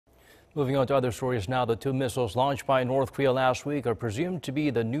Moving on to other stories now, the two missiles launched by North Korea last week are presumed to be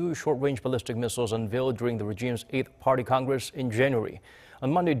the new short-range ballistic missiles unveiled during the regime's 8th Party Congress in January.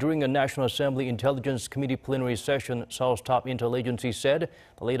 On Monday, during a National Assembly Intelligence Committee plenary session, Seoul's top intel agency said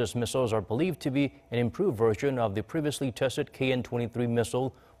the latest missiles are believed to be an improved version of the previously tested KN-23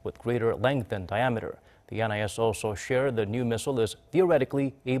 missile with greater length and diameter. The NIS also shared the new missile is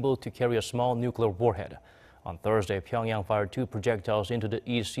theoretically able to carry a small nuclear warhead. On Thursday, Pyeongyang fired two projectiles into the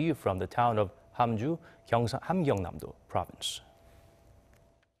EC from the town of Hamju, Hamgyeongnam-do Province.